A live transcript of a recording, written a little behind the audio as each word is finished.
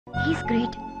He's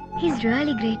great, he's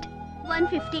really great.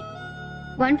 150.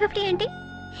 150 ఏంటి?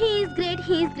 He's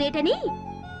great అని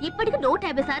ఇప్పటికి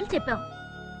 150 సార్లు చెప్పావు.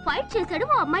 ఫైట్ చేశాడు,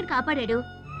 ఓ అమ్మాయిని కాపాడాడు.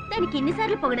 దానికి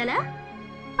ఇన్నిసార్లు పొగడాలా?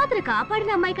 అతను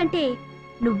కాపాడిన అమ్మాయి కంటే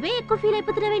నువ్వే ఎక్కువ ఫీల్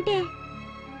అయిపోతున్నావేంటే?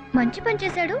 మంచి పని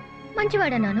చేశాడు,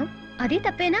 మంచివాడన్నాను, అది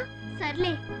తప్పేనా?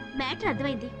 సర్లే, మ్యాటర్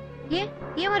అర్థమైంది.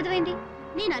 ఏం అర్థమైంది?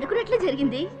 నేను అనుకున్నట్లే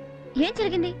జరిగింది. ఏం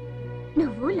జరిగింది?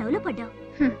 నువ్వు లవ్ లో పడ్డావు.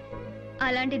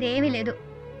 అలాంటిది ఏమీ లేదు.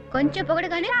 కొంచెం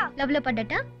పొగడగానే లవ్ లో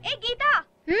పడ్డట. ఏ గీత,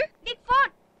 నీకు ఫోన్.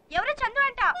 ఎవరో చందు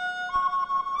అంట.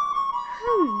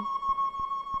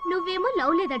 నువ్వేమో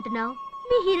లవ్ లేదంటున్నావు.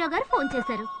 మీ హీరో గారు ఫోన్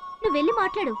చేశారు. నువ్వు వెళ్ళి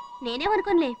మాట్లాడు.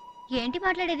 నేనేమనుకోనులే. ఏంటి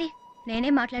మాట్లాడేది?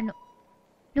 నేనేం మాట్లాడను.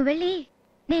 నువ్వు వెళ్ళి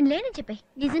నేను లేనని చెప్పాయి.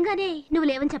 నిజంగానే నువ్వు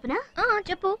లేవని చెప్పనా?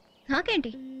 చెప్పు,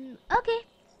 నాకేంటి. ఓకే.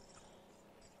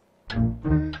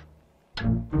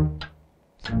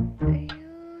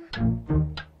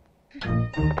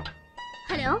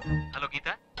 హలో హలో గీత.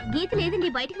 గీత లేదండి,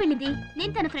 బయటికి వెళ్ళింది.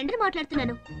 నేను తన ఫ్రెండ్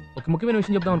మాట్లాడుతున్నాను. ఒక ముఖ్యమైన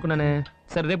విషయం చెప్దాం అనుకున్నానే.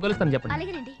 సరే, రేపు కలుస్తాను, చెప్పండి.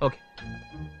 అలాగేనండి. ఓకే.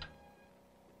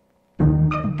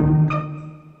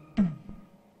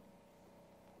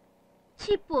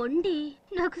 చిప్పొండి,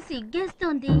 నాకు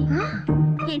సిగ్గేస్తోంది.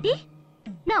 ఏంటి,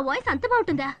 నా వాయిస్ అంత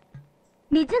బాగుంటుందా?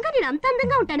 నిజంగా నేను అంత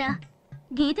అందంగా ఉంటానా?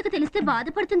 గీతకు తెలిస్తే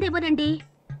బాధపడుతుందేమోనండి.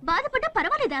 బాధపడ్డా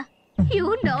పర్వాలేదా? You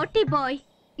naughty boy.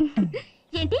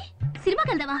 ఏంటి,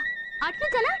 సినిమాకి వెళ్దావా?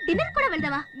 అట్నుంచి అలా డిన్నర్ కూడా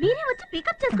వెళ్దావా? మీరే వచ్చి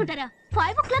పికప్ చేసుకుంటారా?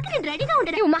 5 o'clock నేను రెడీగా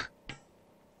ఉండను. ఉమా,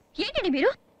 ఏంటండి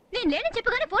మీరు? నేను లేనని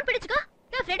చెప్పగానే ఫోన్ పెట్టించుగా.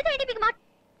 నా ఫ్రెండ్తో ఏంటి మీకు మాట?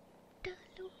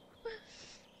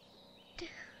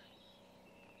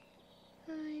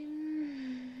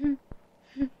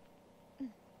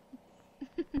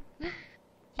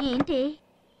 ఏంటి,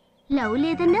 లవ్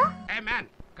లేదన్నా?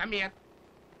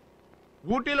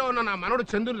 ఊటీలో ఉన్న నా మనోడు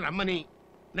చందుని రమ్మని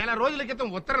నెల రోజుల క్రితం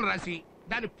ఉత్తరం రాసి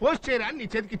దాన్ని పోస్ట్ చేయరా నీ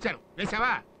చేతికిచ్చాను.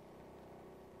 వేసావా?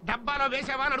 డబ్బాలో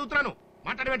వేసావా అని అడుగుతున్నాను.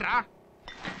 మాట్లాడబెట్రా.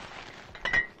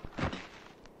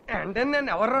 అంటే నేను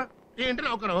ఎవరు? ఏంటి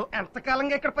నౌకరు?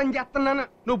 ఎంతకాలంగా ఇక్కడ పని చేస్తున్నాను.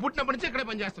 నువ్వు పుట్టినప్పటి నుంచి ఇక్కడే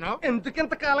పని చేస్తున్నావు. ఎందుకు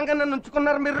ఇంతకాలంగా నన్ను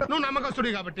ఉంచుకున్నారు మీరు? నువ్వు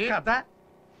నమ్మకస్తుడి కాబట్టి కదా.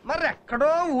 మరి ఎక్కడో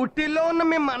ఊటీలో ఉన్న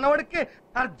మీ మనవడికి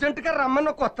అర్జెంట్ గా రమ్మని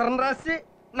ఒక ఉత్తరం రాసి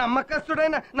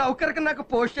నమ్మకస్తుడైన నౌకరికి నాకు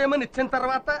పోస్ట్ చేయమని ఇచ్చిన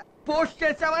తర్వాత పోస్ట్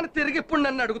చేసావని తిరిగి ఇప్పుడు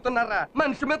నన్ను అడుగుతున్నారా?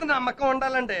 మనిషి మీద నమ్మకం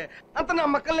ఉండాలండి. అంత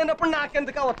నమ్మకం లేనప్పుడు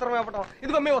నాకెందుకు ఆ ఉత్తరం ఇవ్వడం?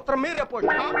 ఇదిగో మీ ఉత్తరం మీరే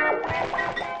పోస్ట్.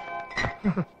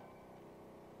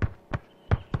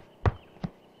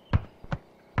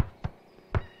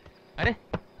 అరే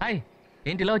హాయ్,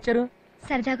 ఏంటి ఇలా వచ్చారు?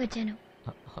 సరదాగా వచ్చాను.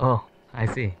 ఓ ఐ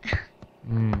సీ.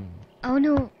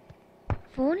 అవును,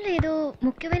 ఫోన్లో ఏదో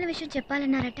ముఖ్యమైన విషయం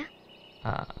చెప్పాలన్నారట.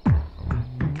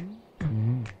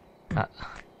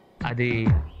 అది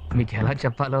మీకు ఎలా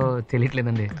చెప్పాలో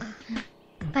తెలియట్లేదండి.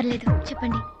 పర్లేదు,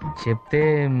 చెప్పండి. చెప్తే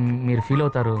మీరు ఫీల్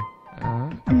అవుతారు.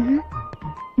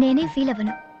 నేనే ఫీల్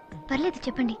అవ్వను. పర్లేదు,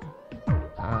 చెప్పండి.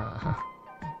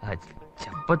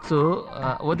 చెప్పచ్చు,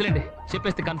 వదిలేండి.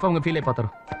 చెప్పేస్తే కన్ఫర్మ్ గా ఫీల్ అయిపోతారు.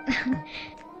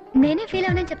 నేనే ఫీల్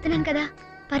అవ్వనని చెప్తున్నాను కదా.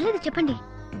 పర్లేదు, చెప్పండి.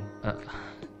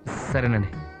 సరేనండి,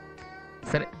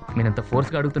 సరే. మీరు ఎంత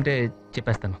ఫోర్స్గా అడుగుతుంటే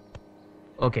చెప్పేస్తాను.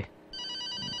 ఓకే.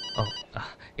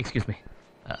 Excuse me.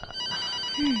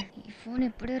 ఈ ఫోన్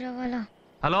ఎప్పుడు రావాలా?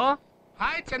 హలో.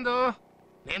 హాయ్ చందు,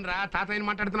 నేను రా తాతయ్యని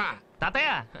మాట్లాడుతున్నా. తాతయ్య?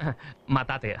 మా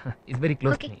తాతయ్య is very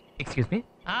close. Excuse me.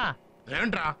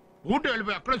 ఏంట్రా ఊటీ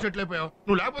వెళ్ళిపోయి అక్కడో సెటిల్ అయిపోయావు?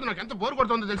 నువ్వు లేకపోతే నాకు ఎంత బోర్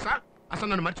కొడుతుందో తెలుసా? అసలు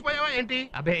నన్ను మర్చిపోయావా ఏంటి?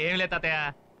 అబ్బే ఏం లేదు తాతయ్య.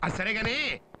 అది సరే గానీ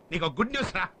నీకు గుడ్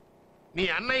న్యూస్ రా. నీ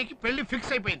అన్నయ్యకి పెళ్లి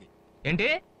ఫిక్స్ అయిపోయింది. ఏంటి,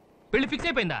 పెళ్లి ఫిక్స్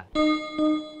అయిపోయిందా?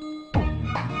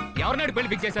 ఎవరినాడు పెళ్లి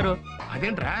ఫిక్స్ చేశారు?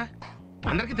 అదేంట్రా,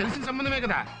 అందరికి తెలిసిన సంబంధమే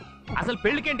కదా. అసలు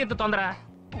పెళ్లికి ఏంటి ఇంత తొందర?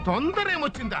 తొందర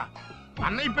ఏమొచ్చిందా?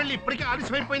 అన్నయ్య పెళ్లి ఇప్పటికే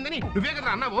ఆలస్యం అయిపోయిందని నువ్వే కదా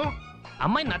అన్నావు.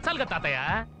 అమ్మాయి నచ్చాలి కదా తాతయ్య.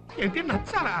 ఏంటి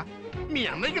నచ్చాలా? మీ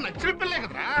అన్నయ్యకి నచ్చిన పెళ్ళే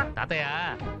కదరా. తాతయ్య,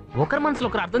 ఒకరి మనసులో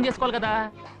ఒకరు అర్థం చేసుకోవాలి కదా.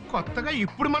 కొత్తగా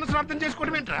ఇప్పుడు మనసులో అర్థం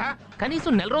చేసుకోవడం ఏంట్రా?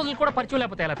 కనీసం నెల రోజులు కూడా పరిచయం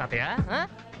లేకపోతే ఎలా తాతయ్య?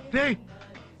 రేయ్,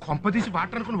 కొంపదీసి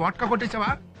వాటర్ అనుకుని వాట్కా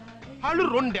కొట్టేసావా? వాళ్ళు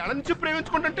 2 ఏళ్ల నుంచి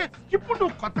ప్రేమించుకుంటుంటే ఇప్పుడు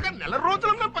నువ్వు కొత్తగా నెల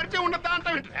రోజులలో పరిచయం ఉండద్దా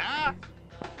అంటావేంట్రా?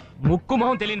 ముక్కు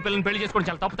మొహం తెలియని పిల్లని పెళ్లి చేసుకోవడం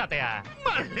చాలా తప్పు తాతయ్య.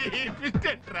 మళ్ళీ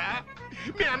పిచ్చెట్రా?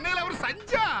 మీ అన్నయ్యలు ఎవరు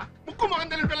సంజ? ముక్కు మొహం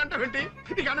తెలియని పిల్ల అంటావేంటి?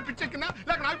 నీకు అన్న పిచ్చెక్కిందా,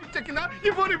 లేక నాకు పిచ్చెక్కిందా,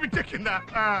 ఈ ఫోన్ పిచ్చెక్కిందా?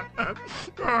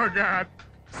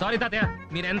 సారీ తాతయ్య,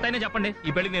 మీరు ఎంతైనా చెప్పండి,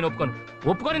 ఈ పెళ్లికి నేను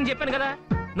ఒప్పుకోని చెప్పాను కదా.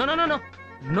 No no no no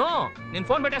no, నేను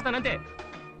ఫోన్ పెట్టేస్తాను అంతే.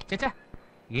 చచ్చా,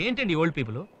 ఏంటండి ఓల్డ్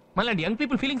పీపుల్ మళ్ళీ యంగ్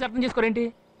పీపుల్ ఫీలింగ్స్ అర్థం చేసుకోరేంటి?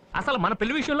 అసలు మన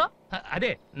పెళ్లి విషయంలో, అదే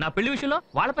నా పెళ్లి విషయంలో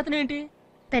వాళ్ళ పత్రం ఏంటి?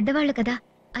 పెద్దవాళ్ళు కదా,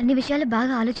 అన్ని విషయాలు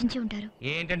బాగా ఆలోచించి ఉంటారు.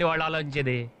 ఏంటండి వాళ్ళు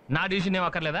ఆలోచించేది? నా డిసిషన్ ఏం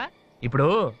అక్కర్లేదా? ఇప్పుడు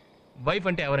వైఫ్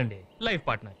అంటే ఎవరండి? Life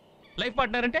partner. లైఫ్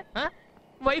పార్ట్నర్ అంటే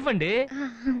వైఫ్ అండి.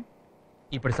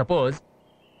 ఇప్పుడు సపోజ్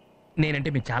నేనంటే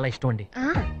మీకు చాలా ఇష్టం అండి.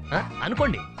 ఆ?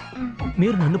 అనుకోండి,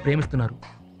 మీరు నన్ను ప్రేమిస్తున్నారు.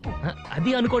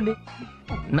 అది అనుకోండి,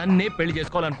 నన్నే పెళ్లి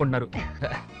చేసుకోవాలనుకుంటున్నారు.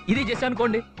 ఇది చేసి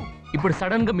అనుకోండి, ఇప్పుడు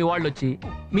సడన్ గా మీ వాళ్ళు వచ్చి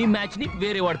మీ మ్యాచ్ ని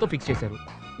వేరే వాడితో ఫిక్స్ చేశారు.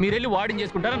 మీరు వెళ్ళి వాడిని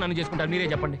చేసుకుంటారా, నన్ను చేసుకుంటారా? మీరే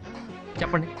చెప్పండి.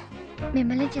 చెప్పండి.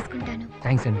 మిమ్మల్ని చేసుకుంటాను.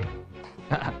 థ్యాంక్స్ అండి.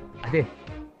 అదే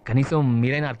కనీసం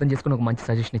మీరైనా అర్థం చేసుకుని ఒక మంచి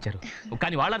సజెషన్ ఇచ్చారు.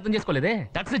 కానీ వాళ్ళు అర్థం చేసుకోలేదే.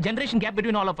 That's the generation gap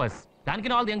between all of us.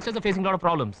 దానికి all the youngsters are facing lot of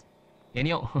problems.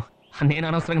 ఎనియో, నేను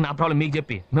అనవసరంగా నా ప్రాబ్లం మీకు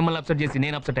చెప్పి మిమ్మల్ని అప్సెట్ చేసి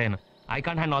నేను అప్సెట్ అయ్యాను. I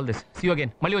can't handle all this. See you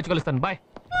again. మళ్ళీ వచ్చి కలుస్తాను. బాయ్.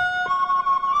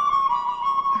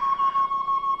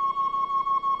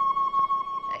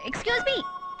 ఎక్స్క్యూజ్ మీ,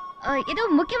 ఏదో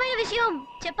ముఖ్యమైన విషయం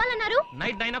చెప్పాలన్నారు.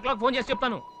 నైట్ 9 o'clock ఫోన్ చేసి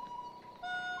చెప్తాను.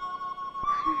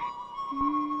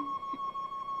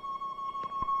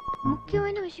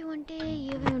 ముఖ్యమైన విషయం అంటే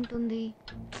ఏమై ఉంటుంది?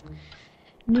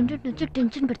 నిండు నుంచి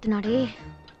టెన్షన్ పెడుతున్నాడే.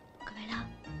 ఒకవేళ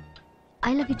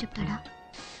ఐ లవ్ యూ చెప్తాడా?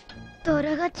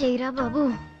 త్వరగా చేయరా బాబు.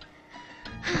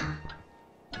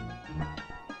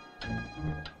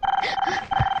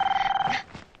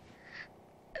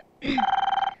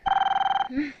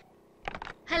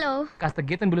 హలో, కాస్త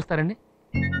గీతను పిలుస్తారండి?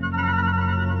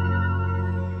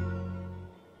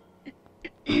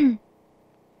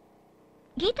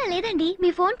 గీత లేదండి. మీ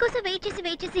ఫోన్ కోసం వెయిట్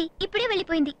చేసి ఇప్పుడే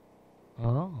వెళ్ళిపోయింది.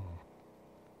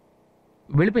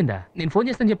 వెళ్ళిపోయిందా? నేను ఫోన్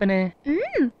చేస్తాను చెప్పానే.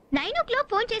 9 o'clock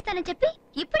ఫోన్ చేస్తానని చెప్పి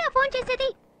ఇప్పుడా ఫోన్ చేసేది?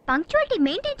 పంక్చువాలిటీ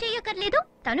మెయింటైన్ చేయక్కర్లేదు.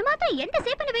 తను మాత్రం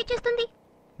ఎంతసేపని వెయిట్ చేస్తుంది?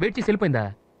 వెయిట్ చేసి వెళ్ళిపోయిందా?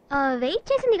 వెయిట్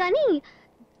చేసింది కానీ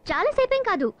చాలా సేపేం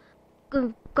కాదు,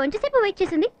 కొంచెంసేపు వెయిట్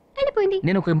చేసింది, వెళ్ళిపోయింది.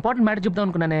 నేను ఒక ఇంపార్టెంట్ మ్యాటర్ చెప్దాం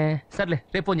అనుకున్నానే. సర్లే,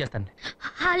 రేపు ఫోన్ చేస్తాను.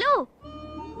 హలో,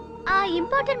 ఆ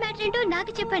ఇంపార్టెంట్ మ్యాటర్ ఏంటో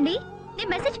నాకు చెప్పండి, నేను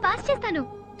మెసేజ్ పాస్ చేస్తాను.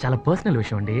 చాలా పర్సనల్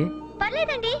విషయం అండి.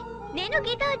 పర్లేదండి, నేను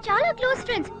గీత చాలా క్లోజ్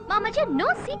ఫ్రెండ్స్. మా మధ్య నో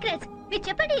సీక్రెట్స్. మీరు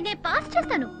చెప్పండి, నేను పాస్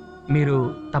చేస్తాను. మీరు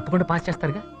తప్పకుండా పాస్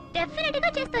చేస్తారుగా? డెఫినెట్ గా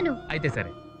చేస్తాను. అయితే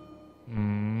సరే.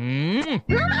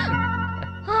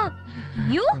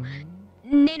 యు,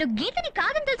 నేను గీతని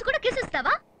కాదని తెలుసు కూడా కిస్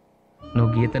ఇస్తావా?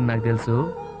 నువ్వు గీతని నాకు తెలుసు.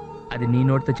 అది నీ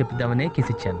నోటితో చెప్పిద్దామనే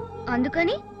కిస్ ఇచ్చాను.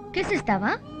 అందుకని కిస్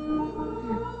ఇస్తావా?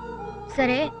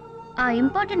 సరే, ఆ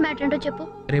ఇంపార్టెంట్ మ్యాటర్ ఏంటో చెప్పు.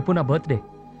 రేపు నా బర్త్డే.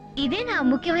 ఇదే నా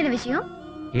ముఖ్యమైన విషయం.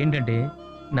 ఏంటంటే,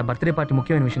 నా బర్త్డే పార్టీ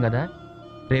ముఖ్యమైన విషయం కదా.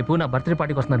 రేపు నా బర్త్డే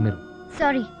పార్టీకి వస్తున్నారు మీరు.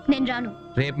 సారీ, నేను రాను.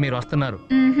 రేపు మీరు వస్తున్నారు.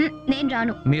 నేను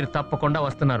రాను. మీరు తప్పకుండా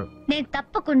వస్తున్నారు. నేను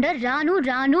తప్పకుండా రాను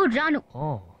రాను రాను.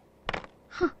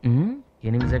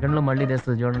 8 సెకండ్లో మళ్ళీ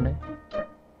తెస్తుంది చూడండి.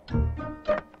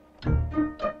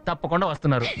 తప్పకుండా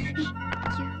వస్తున్నారు.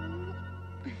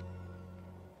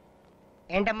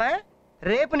 ఏంటమ్మా,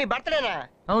 రేపు నీ బర్త్డేనా?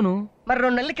 అవును. మరి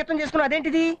 2 నెలల క్రితం చేసుకున్నావు,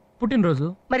 అదేంటిది? పుట్టినరోజు.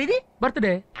 మరి ఇది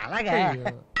బర్త్డే. అలాగా?